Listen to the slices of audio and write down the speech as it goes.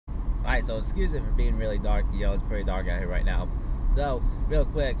Alright, so excuse it for being really dark. You know, it's pretty dark out here right now. So, real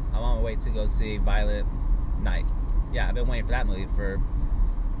quick, I'm on my way to go see Violet Night. Yeah, I've been waiting for that movie for,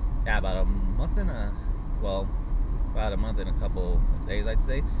 about a month and a couple of days, I'd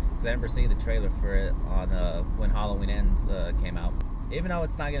say. Because I remember seeing the trailer for it on when Halloween Ends came out. Even though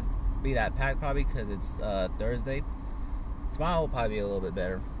it's not going to be that packed probably because it's Thursday. Tomorrow will probably be a little bit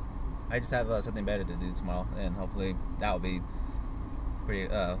better. I just have something better to do tomorrow, and hopefully that will be pretty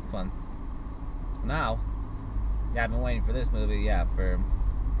fun. Now, yeah, I've been waiting for this movie, for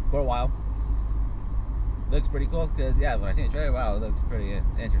a while. Looks pretty cool because, when I seen the trailer, wow, it looks pretty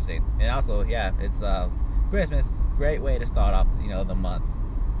interesting. And also, it's Christmas. Great way to start off, the month.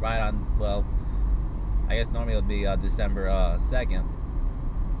 Right on, I guess normally it would be December 2nd.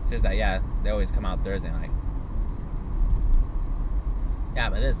 It's just that, they always come out Thursday night. Yeah,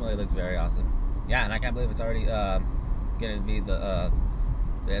 but this movie looks very awesome. Yeah, and I can't believe it's already gonna be the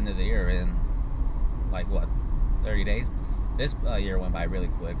end of the year in, 30 days? This year went by really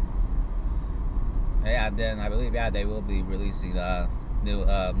quick. Yeah, then I believe, they will be releasing new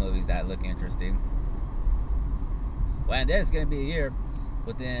movies that look interesting. Well, and then it's gonna be a year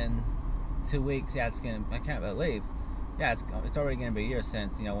within 2 weeks. I can't believe. It's already gonna be a year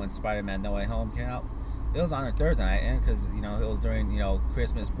since, when Spider-Man No Way Home came out. It was on a Thursday night, and because, it was during,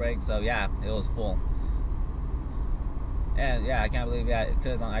 Christmas break, so it was full. And I can't believe,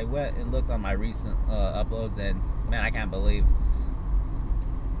 because I went and looked on my recent uploads, and man, I can't believe,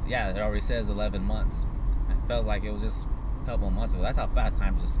 it already says 11 months. It feels like it was just a couple of months ago. That's how fast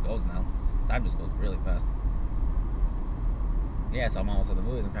time just goes now. Time just goes really fast. So I'm almost at the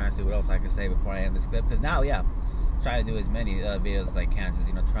movies. I'm trying to see what else I can say before I end this clip, because now, trying to do as many videos as I can, just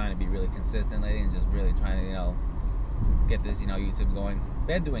trying to be really consistent lately, and just really trying to get this YouTube going.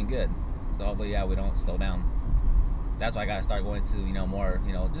 Been doing good, so hopefully we don't slow down. That's why I gotta start going to more,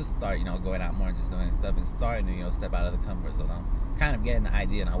 just start going out more and just doing stuff, and starting to step out of the comfort zone now. Kind of getting the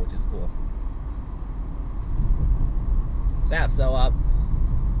idea now, which is cool. So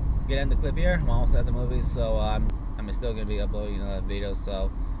get in the clip here. I'm almost at the movies, so I'm still gonna be uploading videos.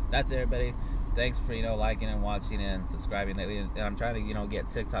 So that's it, everybody. Thanks for liking and watching and subscribing lately, and I'm trying to get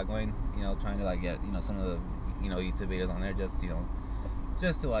TikTok going, trying to get some of the YouTube videos on there, just to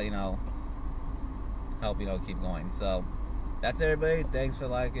help keep going. So that's it, everybody. Thanks for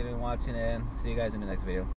liking and watching, and see you guys in the next video.